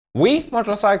We,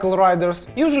 motorcycle riders,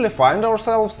 usually find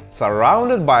ourselves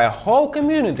surrounded by a whole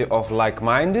community of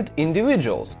like-minded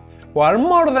individuals who are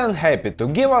more than happy to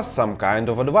give us some kind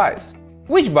of advice.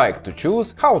 Which bike to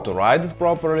choose, how to ride it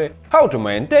properly, how to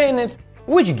maintain it,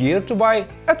 which gear to buy,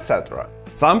 etc.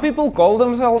 Some people call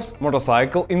themselves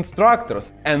motorcycle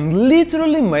instructors and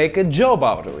literally make a job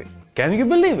out of it. Can you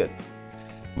believe it?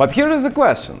 But here is the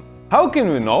question: how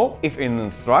can we know if an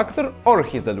instructor or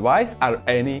his advice are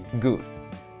any good?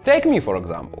 Take me for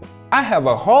example. I have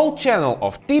a whole channel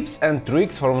of tips and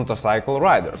tricks for motorcycle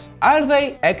riders. Are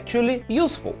they actually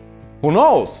useful? Who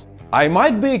knows? I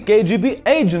might be a KGB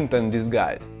agent in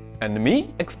disguise. And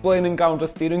me explaining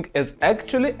counter-steering is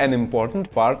actually an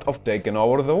important part of taking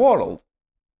over the world.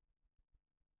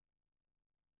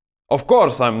 Of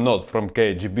course I'm not from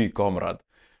KGB, comrade.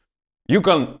 You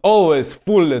can always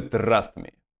fully trust me.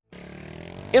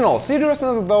 In all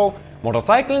seriousness though,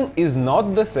 motorcycling is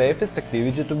not the safest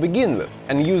activity to begin with,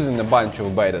 and using a bunch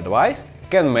of bad advice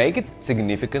can make it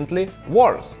significantly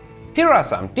worse. Here are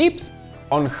some tips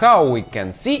on how we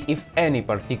can see if any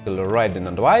particular riding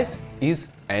advice is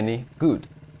any good.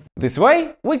 This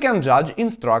way we can judge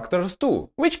instructors too,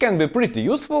 which can be pretty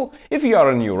useful if you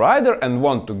are a new rider and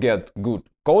want to get good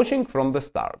coaching from the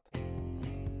start.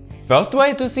 First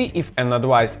way to see if an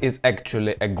advice is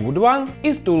actually a good one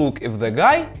is to look if the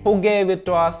guy who gave it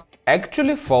to us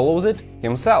actually follows it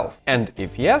himself, and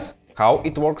if yes, how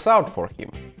it works out for him.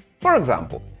 For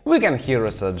example, we can hear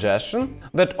a suggestion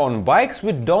that on bikes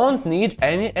we don't need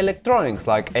any electronics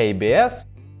like ABS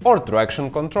or traction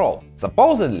control.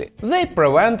 Supposedly, they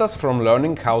prevent us from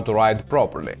learning how to ride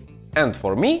properly. And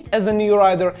for me, as a new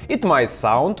rider, it might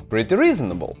sound pretty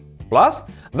reasonable. Plus,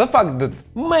 the fact that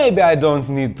maybe I don't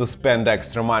need to spend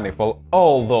extra money for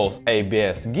all those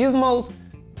ABS gizmos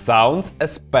sounds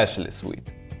especially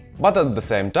sweet. But at the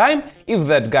same time, if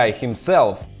that guy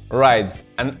himself rides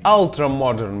an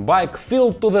ultra-modern bike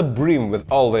filled to the brim with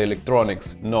all the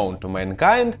electronics known to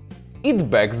mankind, it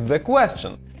begs the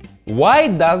question: why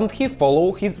doesn't he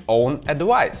follow his own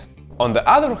advice? On the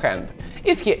other hand,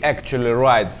 if he actually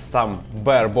rides some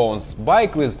bare-bones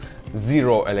bike with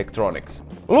zero electronics,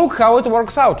 look how it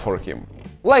works out for him.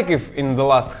 Like if in the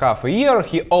last half a year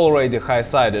he already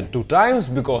high-sided 2 times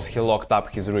because he locked up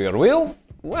his rear wheel,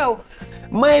 well,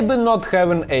 maybe not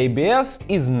having ABS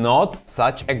is not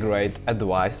such a great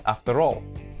advice after all.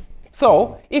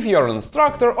 So, if your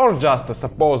instructor or just a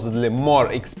supposedly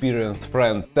more experienced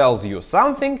friend tells you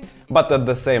something, but at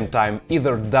the same time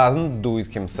either doesn't do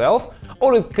it himself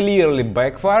or it clearly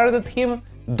backfired at him,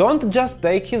 don't just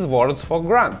take his words for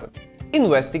granted.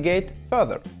 Investigate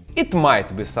further. It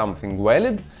might be something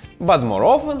valid, but more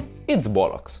often it's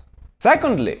bollocks.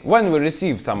 Secondly, when we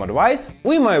receive some advice,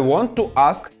 we might want to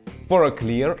ask for a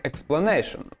clear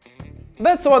explanation.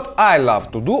 That's what I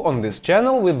love to do on this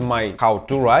channel with my How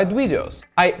to Ride videos.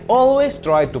 I always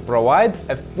try to provide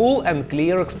a full and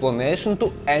clear explanation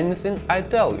to anything I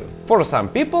tell you. For some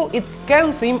people it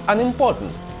can seem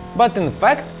unimportant, but in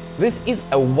fact this is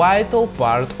a vital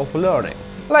part of learning.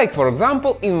 Like for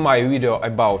example, in my video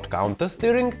about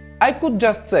counter-steering, I could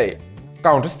just say: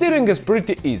 counter-steering is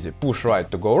pretty easy, push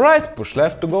right to go right, push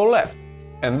left to go left.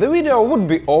 And the video would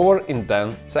be over in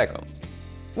 10 seconds.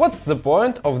 What's the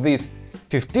point of this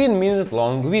 15-minute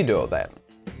long video then?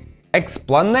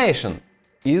 Explanation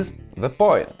is the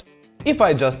point. If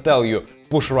I just tell you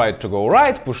push right to go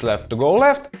right, push left to go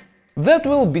left, that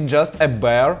will be just a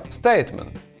bare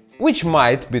statement, which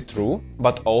might be true,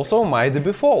 but also might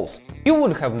be false. You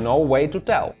would have no way to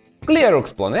tell. Clear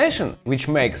explanation, which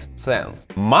makes sense,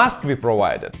 must be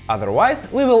provided,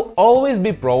 otherwise we will always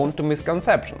be prone to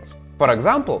misconceptions. For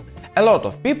example, a lot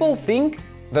of people think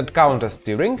that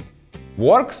counter-steering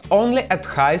works only at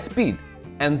high speed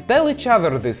and tell each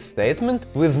other this statement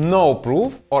with no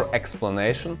proof or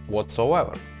explanation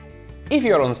whatsoever. If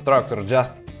your instructor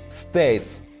just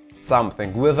states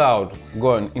something without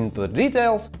going into the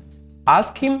details,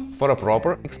 ask him for a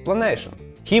proper explanation.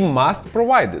 He must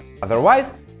provide it,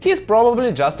 otherwise he's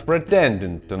probably just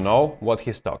pretending to know what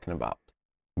he's talking about.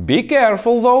 Be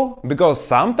careful though, because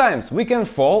sometimes we can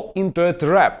fall into a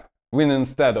trap when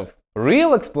instead of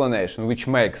real explanation which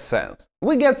makes sense,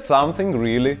 we get something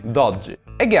really dodgy.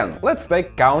 Again, let's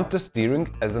take counter-steering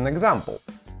as an example.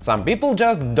 Some people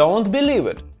just don't believe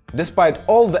it, despite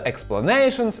all the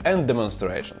explanations and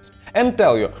demonstrations, and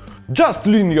tell you: just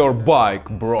lean your bike,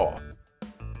 bro.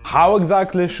 How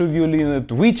exactly should you lean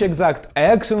it? Which exact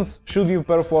actions should you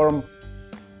perform?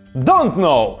 Don't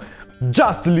know!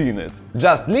 Just lean it!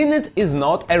 Just lean it is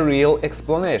not a real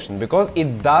explanation, because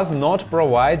it does not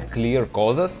provide clear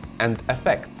causes and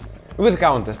effects. With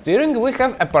counter-steering we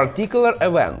have a particular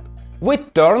event. we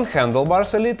turn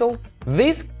handlebars a little.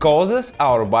 This causes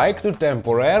our bike to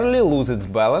temporarily lose its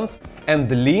balance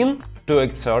and lean to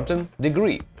a certain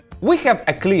degree. We have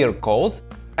a clear cause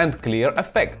and clear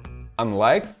effect,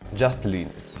 unlike just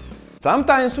leaning.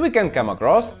 Sometimes we can come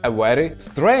across a very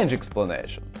strange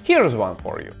explanation. Here's one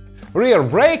for you. Rear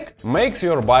brake makes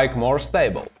your bike more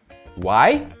stable.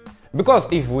 Why?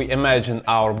 Because if we imagine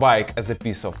our bike as a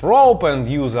piece of rope and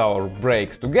use our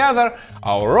brakes together,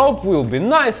 our rope will be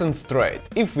nice and straight.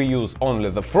 If we use only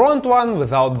the front one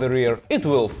without the rear, it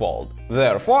will fold.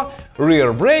 Therefore,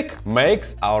 rear brake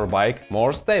makes our bike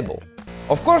more stable.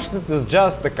 Of course, it is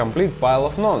just a complete pile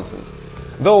of nonsense.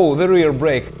 Though the rear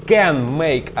brake can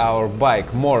make our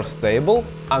bike more stable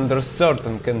under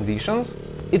certain conditions,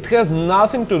 it has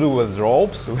nothing to do with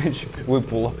ropes which we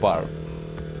pull apart.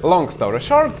 Long story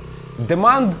short,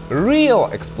 demand real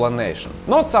explanation,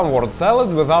 not some word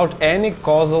salad without any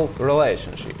causal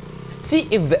relationship. See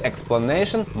if the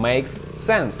explanation makes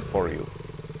sense for you.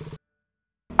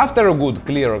 After a good,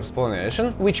 clear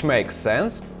explanation, which makes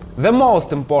sense, the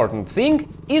most important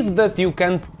thing is that you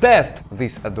can test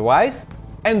this advice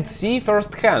and see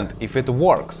firsthand if it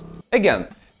works. Again,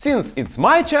 since it's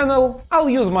my channel, I'll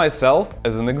use myself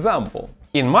as an example.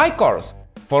 In my course,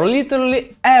 for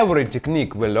literally every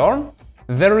technique we learn,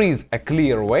 there is a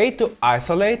clear way to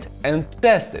isolate and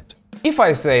test it. If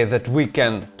I say that we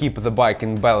can keep the bike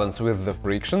in balance with the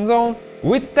friction zone,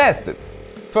 we test it.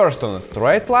 First on a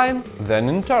straight line, then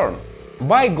in turn,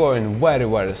 by going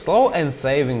very slow and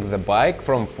saving the bike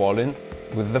from falling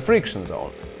with the friction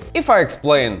zone. If I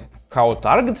explain how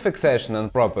target fixation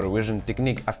and proper vision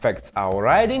technique affects our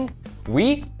riding,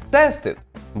 we test it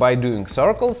by doing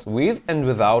circles with and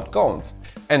without cones,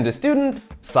 and the student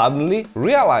suddenly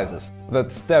realizes that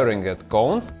staring at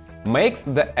cones makes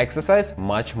the exercise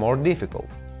much more difficult.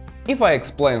 If I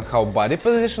explain how body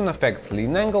position affects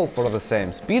lean angle for the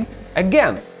same speed,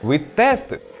 again, we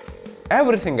test it.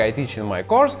 Everything I teach in my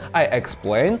course I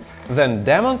explain, then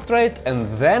demonstrate,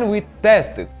 and then we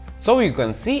test it, so you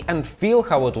can see and feel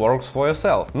how it works for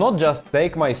yourself, not just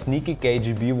take my sneaky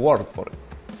KGB word for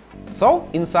it. So,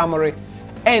 in summary,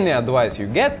 any advice you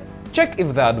get, check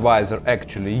if the advisor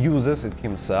actually uses it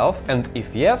himself, and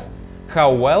if yes,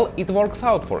 how well it works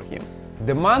out for him.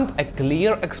 Demand a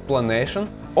clear explanation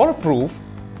or proof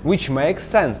which makes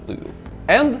sense to you,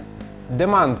 and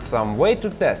demand some way to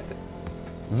test it.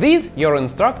 This your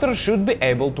instructor should be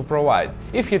able to provide.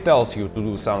 If he tells you to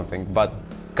do something but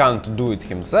can't do it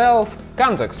himself,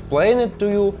 can't explain it to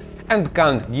you, and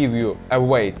can't give you a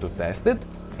way to test it,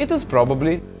 it is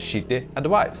probably shitty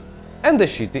advice and a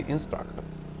shitty instructor.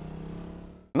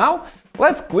 Now,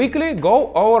 let's quickly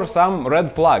go over some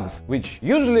red flags, which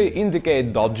usually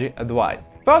indicate dodgy advice.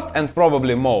 First and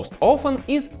probably most often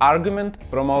is argument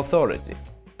from authority.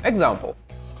 Example: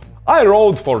 I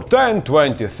rode for 10,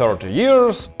 20, 30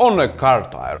 years on a car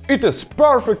tire. It is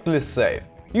perfectly safe.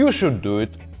 You should do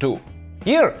it too.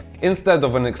 Here, instead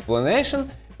of an explanation,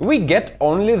 we get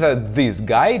only that this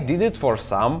guy did it for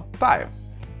some time.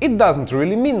 It doesn't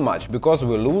really mean much, because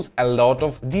we lose a lot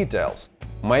of details.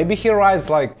 Maybe he rides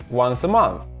like once a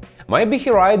month. Maybe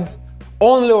he rides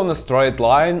only on a straight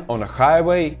line, on a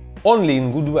highway, only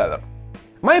in good weather.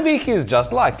 Maybe he's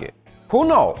just lucky. Who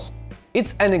knows?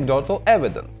 It's anecdotal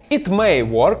evidence. It may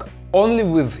work only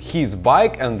with his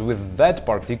bike and with that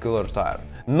particular tire.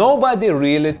 Nobody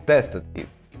really tested it.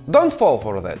 Don't fall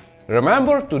for that.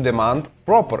 Remember to demand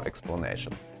proper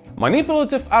explanation.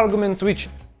 Manipulative arguments which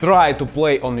try to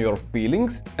play on your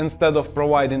feelings instead of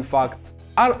providing facts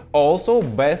are also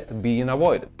best being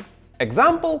avoided.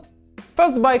 Example: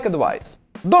 first bike advice.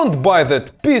 Don't buy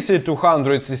that PC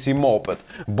 200cc moped,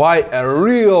 buy a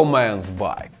real man's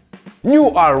bike.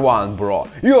 New R1, bro,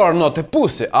 you are not a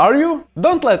pussy, are you?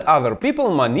 Don't let other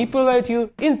people manipulate you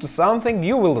into something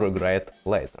you will regret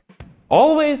later.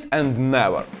 Always and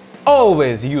never,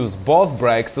 always use both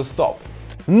brakes to stop.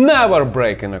 Never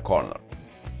brake in a corner.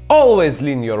 Always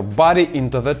lean your body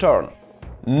into the turn.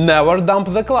 Never dump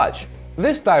the clutch.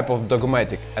 This type of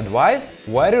dogmatic advice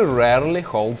very rarely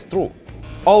holds true.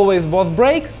 Always both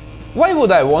brakes? Why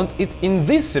would I want it in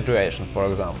this situation, for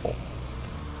example?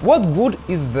 What good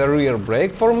is the rear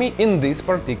brake for me in this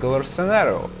particular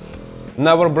scenario?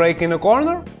 Never brake in a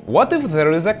corner? What if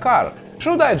there is a car?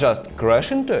 Should I just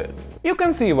crash into it? You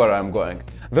can see where I'm going.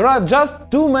 There are just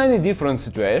too many different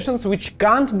situations which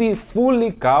can't be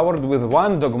fully covered with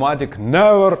one dogmatic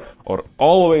never or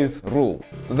always rule.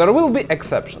 There will be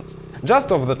exceptions.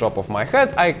 Just off the top of my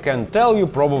head, I can tell you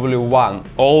probably one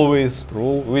always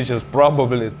rule, which is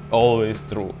probably always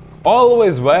true.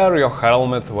 Always wear your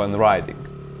helmet when riding.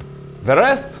 The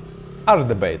rest are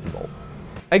debatable.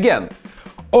 Again,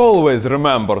 Always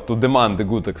remember to demand a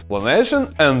good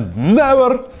explanation and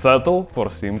never settle for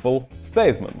simple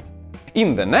statements.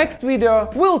 In the next video,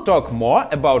 we'll talk more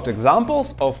about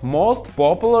examples of most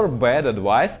popular bad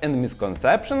advice and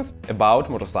misconceptions about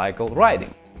motorcycle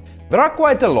riding. There are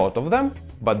quite a lot of them,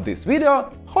 but this video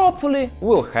hopefully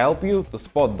will help you to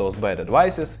spot those bad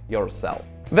advices yourself.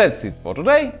 That's it for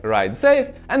today, ride safe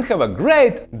and have a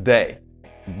great day!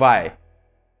 Bye!